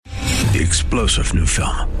The explosive new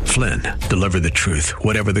film, Flynn, deliver the truth,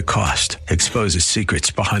 whatever the cost, exposes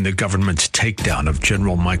secrets behind the government's takedown of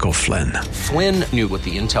General Michael Flynn. Flynn knew what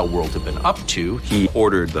the intel world had been up to. He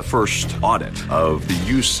ordered the first audit of the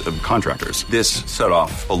use of contractors. This set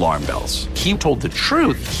off alarm bells. He told the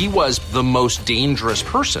truth. He was the most dangerous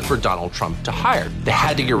person for Donald Trump to hire. They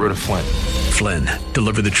had to get rid of Flynn. Flynn,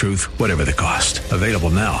 deliver the truth, whatever the cost. Available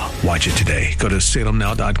now. Watch it today. Go to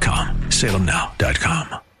salemnow.com.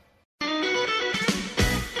 salemnow.com.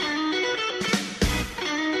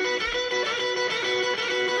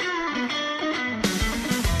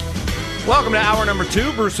 Welcome to hour number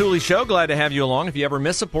 2, Bruce Hooley Show. Glad to have you along. If you ever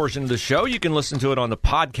miss a portion of the show, you can listen to it on the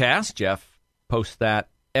podcast. Jeff posts that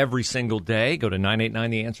every single day. Go to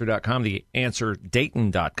 989theanswer.com,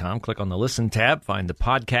 theanswerdayton.com. Click on the Listen tab, find the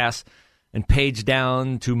podcast, and page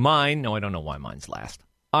down to mine. No, I don't know why mine's last.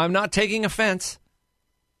 I'm not taking offense.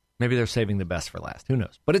 Maybe they're saving the best for last. Who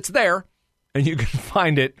knows? But it's there, and you can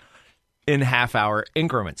find it in half-hour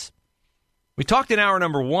increments. We talked in hour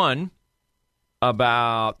number 1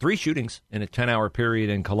 about 3 shootings in a 10-hour period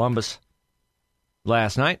in Columbus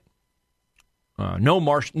last night.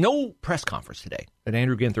 No press conference today. But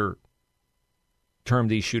Andrew Ginther termed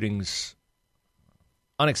these shootings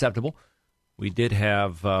unacceptable. We did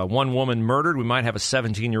have one woman murdered. We might have a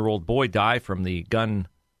 17-year-old boy die from the gun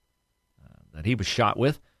that he was shot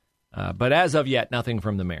with. But as of yet, nothing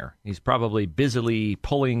from the mayor. He's probably busily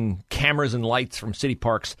pulling cameras and lights from city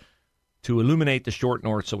parks to illuminate the short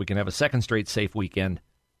north so we can have a second straight safe weekend,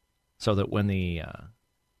 so that when the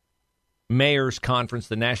mayor's conference,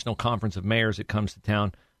 the National Conference of Mayors, it comes to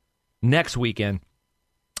town next weekend,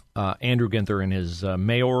 Andrew Ginther and his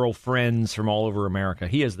mayoral friends from all over America,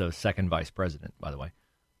 he is the second vice president, by the way,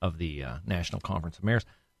 of the National Conference of Mayors,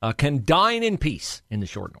 can dine in peace in the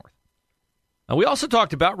short north. We also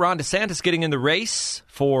talked about Ron DeSantis getting in the race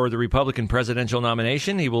for the Republican presidential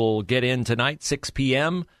nomination. He will get in tonight, 6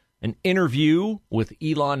 p.m., an interview with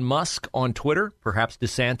Elon Musk on Twitter. Perhaps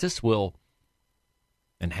DeSantis will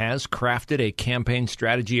and has crafted a campaign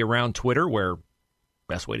strategy around Twitter where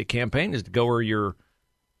best way to campaign is to go where your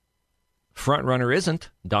front runner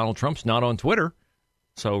isn't. Donald Trump's not on Twitter.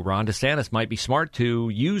 So Ron DeSantis might be smart to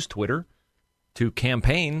use Twitter to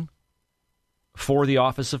campaign for the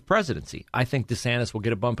office of presidency. I think DeSantis will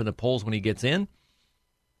get a bump in the polls when he gets in.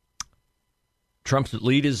 Trump's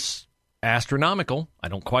lead is astronomical. I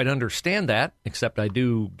don't quite understand that, except I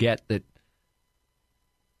do get that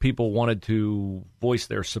people wanted to voice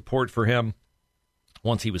their support for him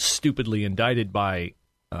once he was stupidly indicted by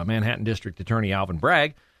Manhattan District Attorney Alvin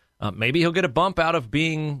Bragg. Maybe he'll get a bump out of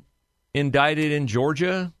being indicted in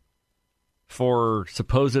Georgia for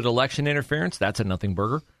supposed election interference. That's a nothing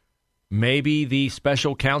burger. Maybe the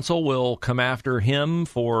special counsel will come after him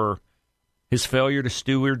for his failure to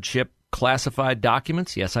stewardship classified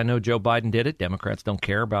documents. Yes, I know Joe Biden did it. Democrats don't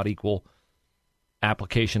care about equal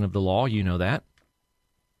application of the law. You know that.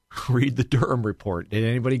 Read the Durham report. Did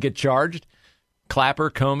anybody get charged?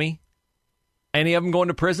 Clapper, Comey? Any of them going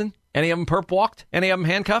to prison? Any of them perp walked? Any of them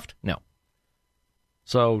handcuffed? No.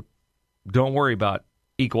 So don't worry about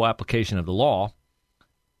equal application of the law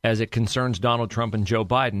as it concerns Donald Trump and Joe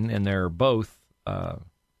Biden, and they're both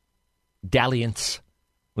dalliance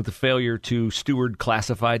with the failure to steward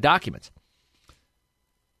classified documents.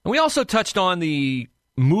 And we also touched on the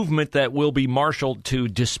movement that will be marshaled to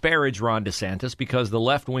disparage Ron DeSantis because the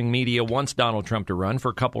left-wing media wants Donald Trump to run for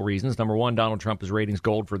a couple reasons. Number one, Donald Trump is ratings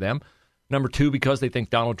gold for them. Number two, because they think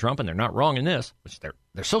Donald Trump, and they're not wrong in this, which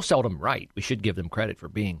they're so seldom right. We should give them credit for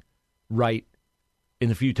being right in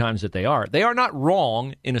the few times that they are. They are not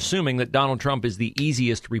wrong in assuming that Donald Trump is the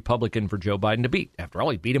easiest Republican for Joe Biden to beat. After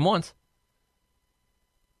all, he beat him once.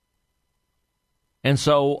 And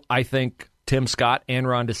so I think Tim Scott and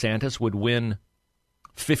Ron DeSantis would win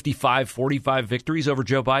 55-45 victories over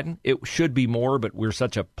Joe Biden. It should be more, but we're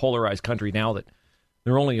such a polarized country now that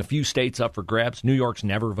there are only a few states up for grabs. New York's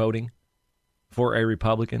never voting for a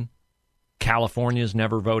Republican. California's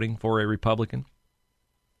never voting for a Republican.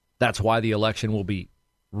 That's why the election will be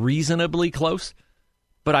reasonably close.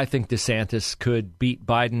 But I think DeSantis could beat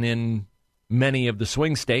Biden in many of the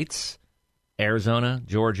swing states. Arizona,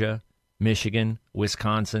 Georgia, Michigan,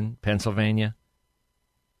 Wisconsin, Pennsylvania.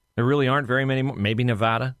 There really aren't very many more. Maybe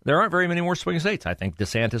Nevada. There aren't very many more swing states. I think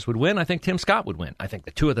DeSantis would win. I think Tim Scott would win. I think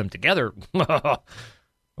the two of them together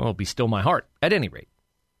will be still my heart. At any rate,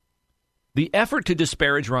 the effort to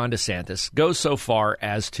disparage Ron DeSantis goes so far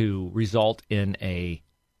as to result in a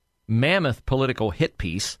mammoth political hit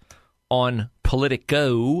piece on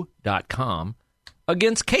Politico.com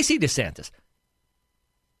against Casey DeSantis.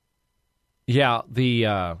 Yeah,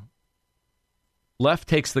 the left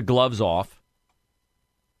takes the gloves off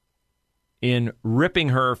in ripping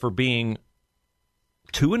her for being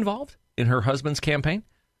too involved in her husband's campaign,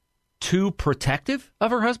 too protective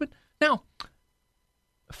of her husband. Now,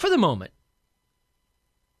 for the moment,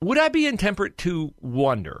 would I be intemperate to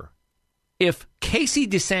wonder if Casey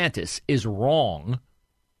DeSantis is wrong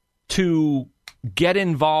to get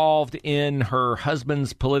involved in her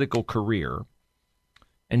husband's political career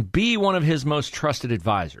and be one of his most trusted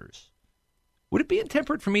advisors? Would it be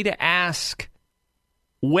intemperate for me to ask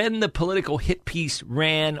when the political hit piece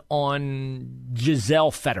ran on Giselle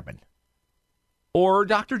Fetterman or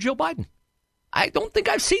Dr. Jill Biden? I don't think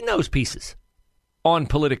I've seen those pieces on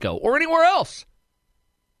Politico or anywhere else.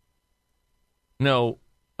 No,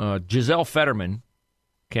 Giselle Fetterman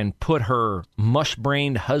can put her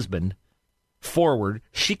mush-brained husband forward.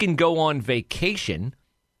 She can go on vacation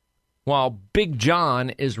while Big John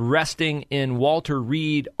is resting in Walter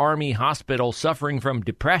Reed Army Hospital suffering from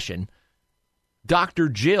depression. Dr.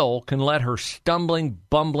 Jill can let her stumbling,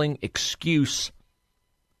 bumbling excuse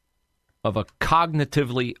of a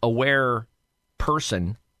cognitively aware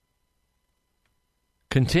person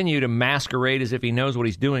continue to masquerade as if he knows what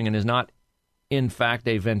he's doing and is not, in fact,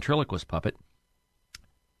 a ventriloquist puppet.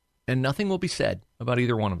 And nothing will be said about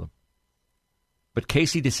either one of them. But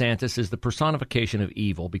Casey DeSantis is the personification of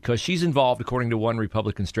evil because she's involved, according to one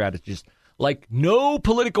Republican strategist, like no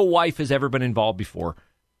political wife has ever been involved before.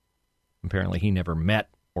 Apparently he never met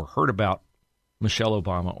or heard about Michelle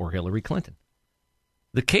Obama or Hillary Clinton.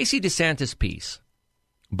 The Casey DeSantis piece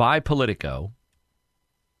by Politico,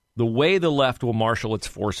 the way the left will marshal its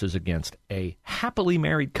forces against a happily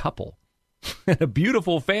married couple and a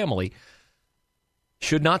beautiful family,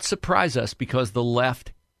 should not surprise us because the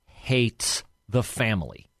left hates the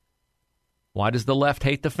family. Why does the left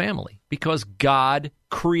hate the family? Because God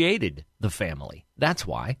created the family. That's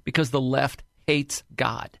why. Because the left hates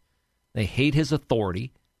God. They hate his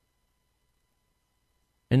authority,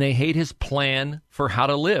 and they hate his plan for how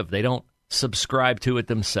to live. They don't subscribe to it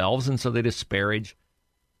themselves, and so they disparage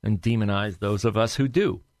and demonize those of us who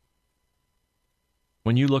do.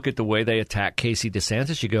 When you look at the way they attack Casey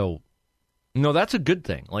DeSantis, you go, no, that's a good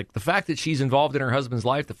thing. Like the fact that she's involved in her husband's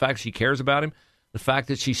life, the fact she cares about him, the fact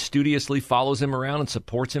that she studiously follows him around and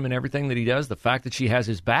supports him in everything that he does, the fact that she has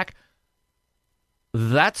his back,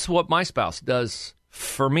 that's what my spouse does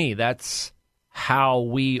for me. That's how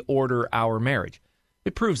we order our marriage.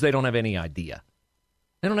 It proves they don't have any idea.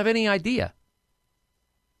 They don't have any idea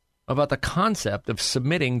about the concept of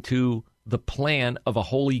submitting to the plan of a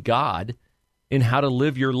holy God in how to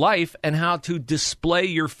live your life and how to display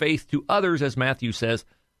your faith to others, as Matthew says,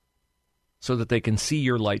 so that they can see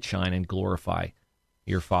your light shine and glorify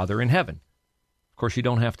your Father in heaven. Of course, you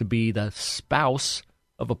don't have to be the spouse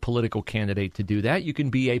of a political candidate to do that. You can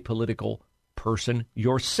be a political person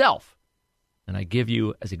yourself. And I give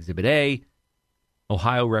you, as Exhibit A,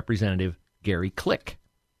 Ohio Representative Gary Click.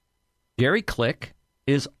 Gary Click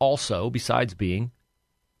is also, besides being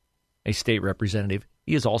a state representative,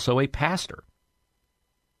 he is also a pastor.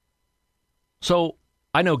 So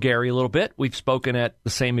I know Gary a little bit. We've spoken at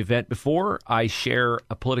the same event before. I share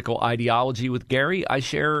a political ideology with Gary. I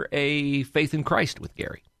share a faith in Christ with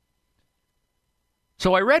Gary.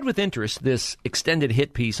 So I read with interest this extended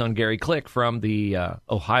hit piece on Gary Click from the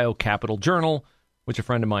Ohio Capital Journal, which a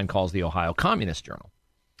friend of mine calls the Ohio Communist Journal.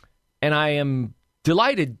 And I am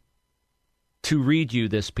delighted to read you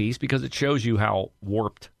this piece because it shows you how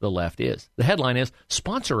warped the left is. The headline is,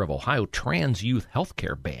 sponsor of Ohio trans youth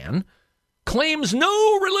healthcare ban claims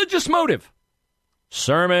no religious motive.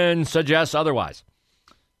 Sermon suggests otherwise.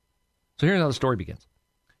 So here's how the story begins.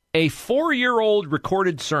 A 4-year-old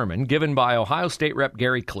recorded sermon given by Ohio State Rep.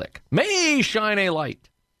 Gary Click may shine a light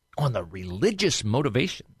on the religious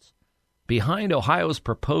motivations behind Ohio's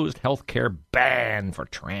proposed health care ban for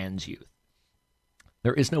trans youth.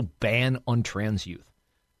 There is no ban on trans youth.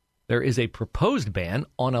 There is a proposed ban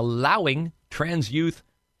on allowing trans youth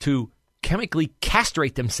to chemically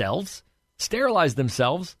castrate themselves, sterilize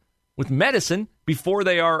themselves with medicine before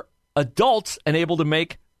they are adults and able to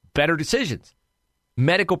make better decisions.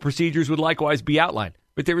 Medical procedures would likewise be outlined,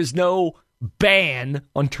 but there is no ban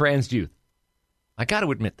on trans youth. I got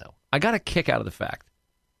to admit, though, I got a kick out of the fact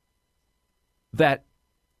that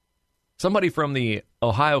somebody from the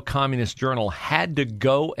Ohio Communist Journal had to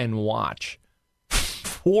go and watch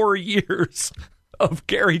 4 years of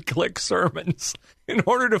Gary Click sermons in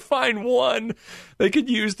order to find one they could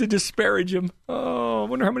use to disparage him. Oh, I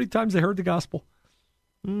wonder how many times they heard the gospel.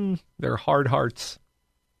 Their hard hearts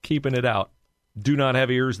keeping it out. Do not have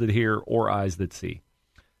ears that hear or eyes that see.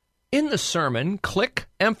 In the sermon, Click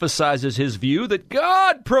emphasizes his view that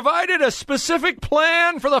God provided a specific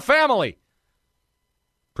plan for the family.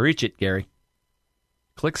 Preach it, Gary.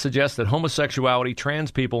 Click suggests that homosexuality,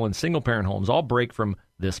 trans people, and single-parent homes all break from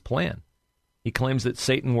this plan. He claims that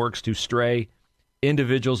Satan works to stray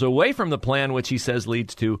individuals away from the plan, which he says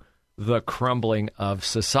leads to the crumbling of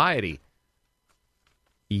society.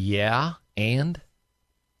 Yeah, and?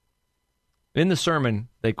 In the sermon,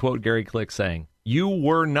 they quote Gary Click saying, "You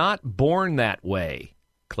were not born that way,"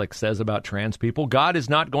 Click says about trans people. God is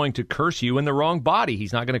not going to curse you in the wrong body.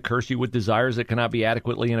 He's not going to curse you with desires that cannot be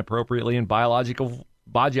adequately and appropriately and biologically,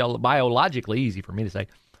 easy for me to say,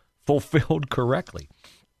 fulfilled correctly.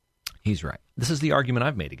 He's right. This is the argument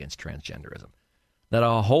I've made against transgenderism. That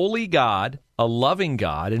a holy God, a loving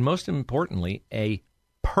God, and most importantly, a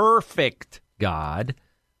perfect God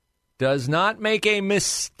does not make a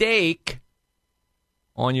mistake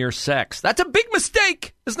on your sex. That's a big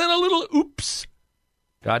mistake. Isn't that a little oops?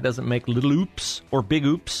 God doesn't make little oops or big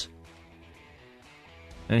oops.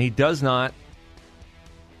 And he does not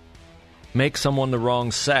make someone the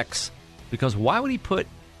wrong sex, because why would he put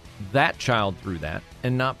that child through that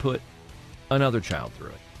and not put another child through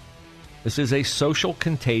it? This is a social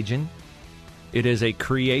contagion. It is a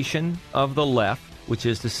creation of the left, which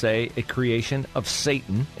is to say a creation of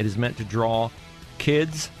Satan. It is meant to draw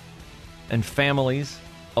kids and families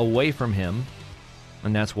away from him,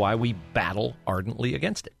 and that's why we battle ardently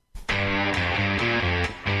against it.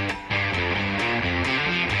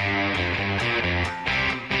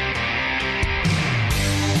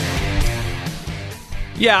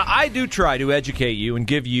 Yeah, I do try to educate you and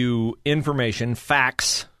give you information,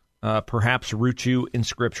 facts, perhaps root you in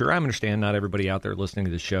Scripture. I understand not everybody out there listening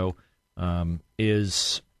to the show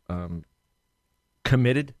is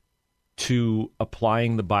committed to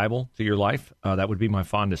applying the Bible to your life. That would be my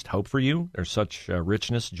fondest hope for you. There's such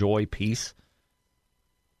richness, joy, peace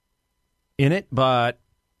in it, but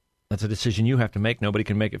that's a decision you have to make. Nobody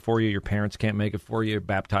can make it for you. Your parents can't make it for you. You're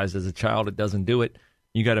baptized as a child. It doesn't do it.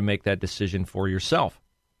 You got to make that decision for yourself.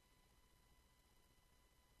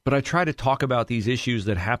 But I try to talk about these issues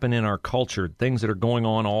that happen in our culture, things that are going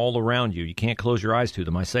on all around you. You can't close your eyes to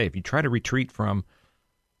them. I say, if you try to retreat from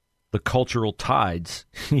the cultural tides,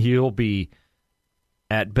 you'll be,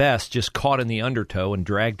 at best, just caught in the undertow and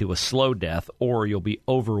dragged to a slow death, or you'll be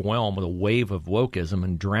overwhelmed with a wave of wokeism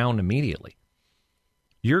and drowned immediately.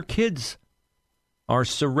 Your kids are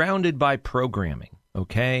surrounded by programming,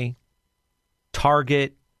 okay?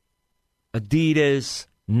 Target, Adidas,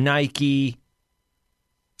 Nike,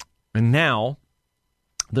 and now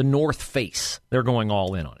the North Face. They're going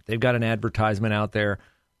all in on it. They've got an advertisement out there.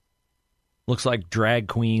 Looks like drag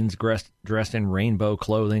queens dressed in rainbow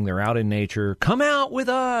clothing. They're out in nature. Come out with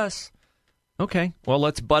us. Okay, well,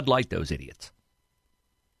 let's Bud Light those idiots.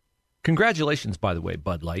 Congratulations, by the way,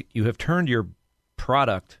 Bud Light. You have turned your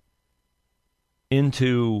product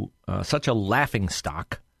into such a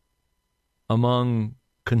laughingstock among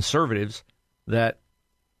conservatives that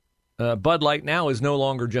Bud Light now is no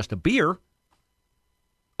longer just a beer.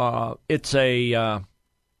 It's a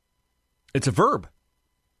verb.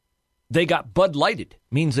 They got Bud Lighted.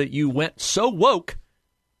 Means that you went so woke,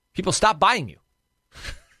 people stopped buying you.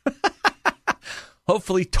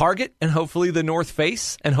 Hopefully Target, and hopefully the North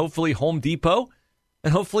Face, and hopefully Home Depot,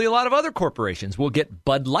 and hopefully a lot of other corporations will get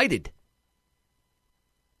Bud Lighted.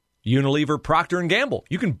 Unilever, Procter & Gamble.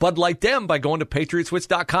 You can Bud Light them by going to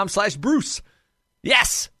patriotswitch.com/Bruce.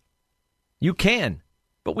 Yes, you can.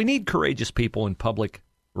 But we need courageous people in public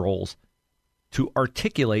roles to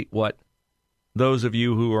articulate what those of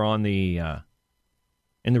you who are on the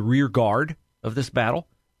in the rear guard of this battle.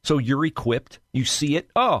 So you're equipped. You see it.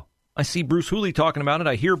 Oh, I see Bruce Hooley talking about it.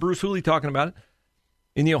 I hear Bruce Hooley talking about it.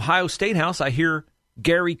 In the Ohio State House, I hear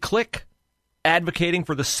Gary Click advocating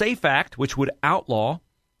for the SAFE Act, which would outlaw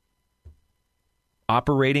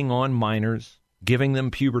operating on minors, giving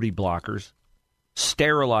them puberty blockers,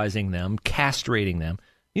 sterilizing them, castrating them.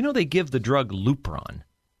 You know, they give the drug Lupron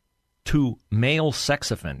to male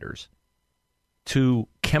sex offenders to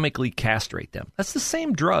chemically castrate them. That's the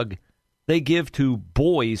same drug they give to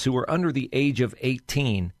boys who are under the age of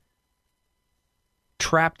 18,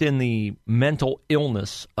 trapped in the mental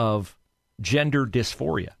illness of gender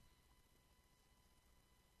dysphoria.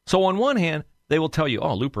 So on one hand, they will tell you,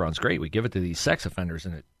 oh, Lupron's great. We give it to these sex offenders,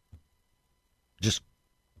 and it just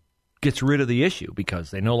gets rid of the issue because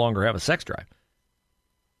they no longer have a sex drive.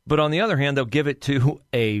 But on the other hand, they'll give it to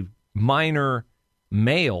a minor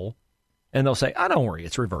male, and they'll say, oh, don't worry,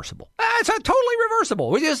 it's reversible. It's totally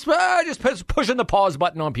reversible. We're just pushing the pause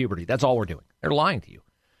button on puberty. That's all we're doing. They're lying to you.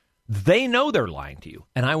 They know they're lying to you,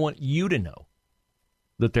 and I want you to know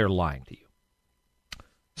that they're lying to you.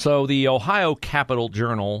 So the Ohio Capital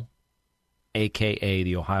Journal, a.k.a.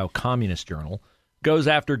 the Ohio Communist Journal, goes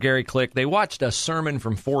after Gary Click. They watched a sermon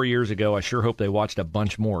from 4 years ago. I sure hope they watched a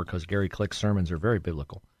bunch more because Gary Click's sermons are very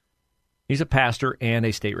biblical. He's a pastor and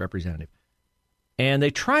a state representative. And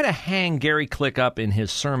they try to hang Gary Click up in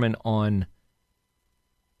his sermon on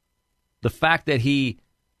the fact that he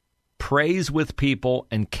prays with people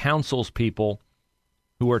and counsels people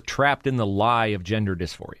who are trapped in the lie of gender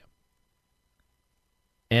dysphoria.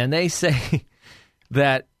 And they say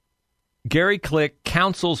that Gary Click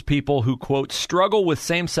counsels people who, quote, struggle with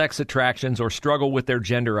same-sex attractions or struggle with their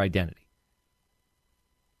gender identity.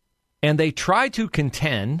 And they try to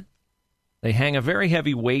contend, they hang a very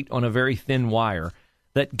heavy weight on a very thin wire,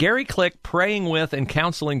 that Gary Click praying with and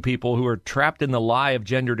counseling people who are trapped in the lie of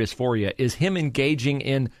gender dysphoria is him engaging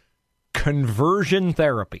in conversion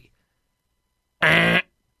therapy.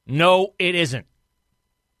 No, it isn't.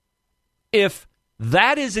 If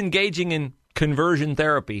that is engaging in conversion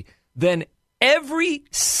therapy, then every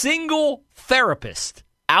single therapist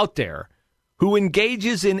out there who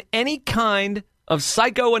engages in any kind of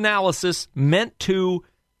psychoanalysis meant to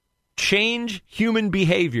change human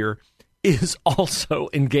behavior is also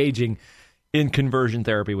engaging in conversion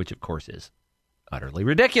therapy, which, of course, is utterly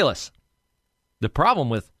ridiculous. The problem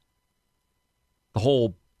with the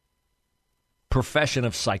whole profession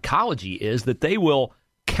of psychology is that they will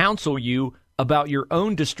counsel you about your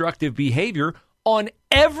own destructive behavior on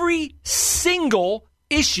every single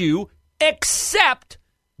issue except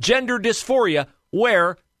gender dysphoria,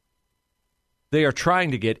 where they are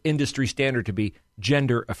trying to get industry standard to be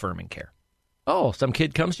gender-affirming care. Oh, some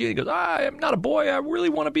kid comes to you and goes, I'm not a boy, I really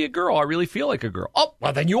want to be a girl, I really feel like a girl. Oh,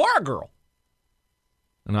 well, then you are a girl.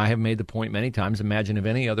 And I have made the point many times, imagine if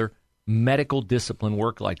any other medical discipline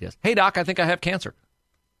worked like this. Hey, doc, I think I have cancer.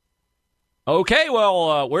 Okay,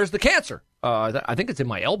 well, where's the cancer? I think it's in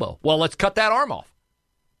my elbow. Well, let's cut that arm off.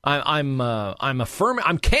 I'm affirming.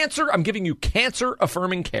 I'm cancer. I'm giving you cancer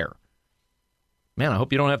affirming care. Man, I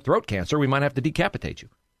hope you don't have throat cancer. We might have to decapitate you.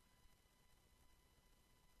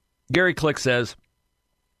 Gary Click says,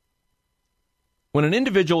 when an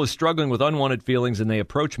individual is struggling with unwanted feelings and they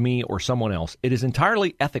approach me or someone else, it is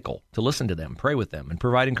entirely ethical to listen to them, pray with them, and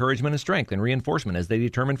provide encouragement and strength and reinforcement as they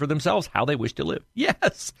determine for themselves how they wish to live.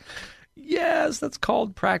 Yes, that's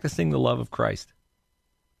called practicing the love of Christ.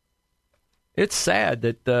 It's sad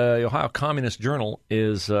that the Ohio Communist Journal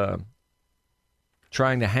is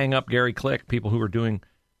trying to hang up Gary Click, people who are doing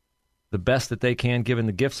the best that they can given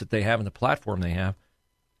the gifts that they have and the platform they have,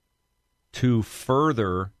 to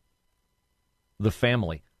further the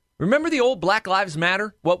family. Remember the old Black Lives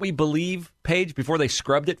Matter, What We Believe page before they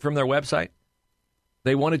scrubbed it from their website?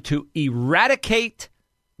 They wanted to eradicate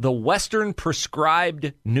the Western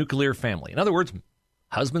prescribed nuclear family. In other words,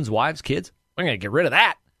 husbands, wives, kids. We're going to get rid of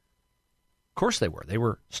that. Of course they were. They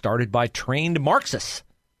were started by trained Marxists.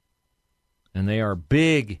 And they are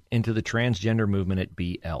big into the transgender movement at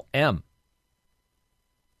BLM.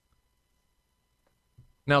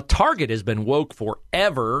 Now, Target has been woke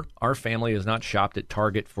forever. Our family has not shopped at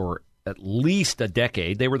Target for at least a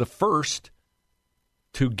decade. They were the first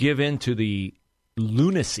to give in to the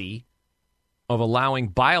lunacy of allowing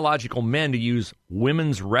biological men to use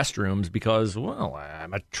women's restrooms because, well,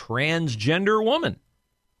 I'm a transgender woman.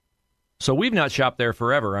 So we've not shopped there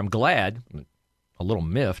forever. I'm glad, a little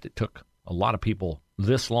miffed, it took a lot of people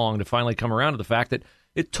this long to finally come around to the fact that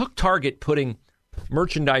it took Target putting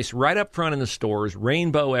merchandise right up front in the stores,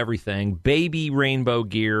 rainbow everything, baby rainbow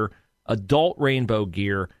gear, adult rainbow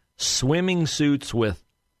gear, swimming suits with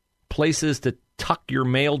places to tuck your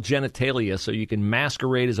male genitalia so you can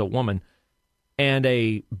masquerade as a woman, and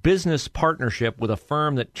a business partnership with a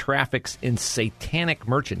firm that traffics in satanic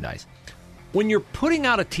merchandise. When you're putting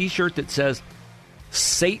out a T-shirt that says,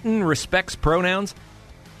 Satan respects pronouns,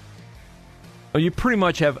 you pretty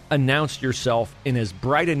much have announced yourself in as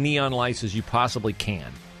bright a neon lights as you possibly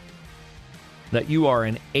can. That you are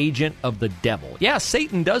an agent of the devil. Yeah,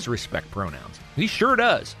 Satan does respect pronouns. He sure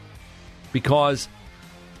does. Because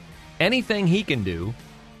anything he can do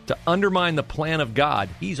to undermine the plan of God,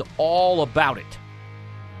 he's all about it.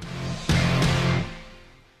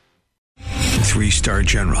 3-star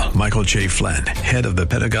General Michael J. Flynn, head of the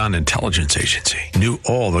Pentagon Intelligence Agency, knew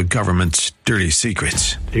all the government's dirty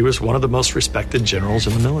secrets. He was one of the most respected generals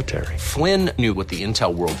in the military. Flynn knew what the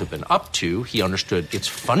intel world had been up to. He understood its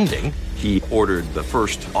funding. He ordered the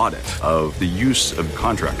first audit of the use of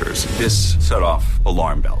contractors. This set off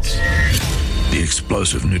alarm bells. The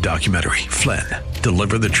explosive new documentary, Flynn,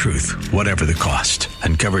 Deliver the Truth, Whatever the Cost,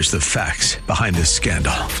 uncovers the facts behind this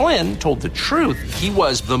scandal. Flynn told the truth. He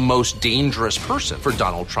was the most dangerous person for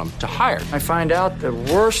Donald Trump to hire. I find out the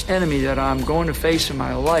worst enemy that I'm going to face in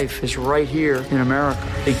my life is right here in America.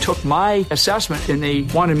 They took my assessment and they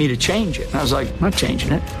wanted me to change it. And I was like, I'm not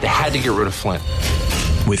changing it. They had to get rid of Flynn.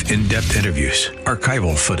 With in-depth interviews,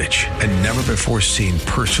 archival footage, and never-before-seen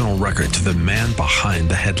personal records of the man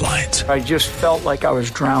behind the headlines. I just felt like I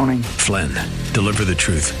was drowning. Flynn, Deliver the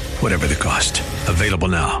Truth, Whatever the Cost. Available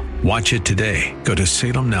now. Watch it today. Go to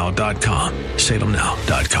salemnow.com.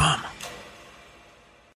 salemnow.com.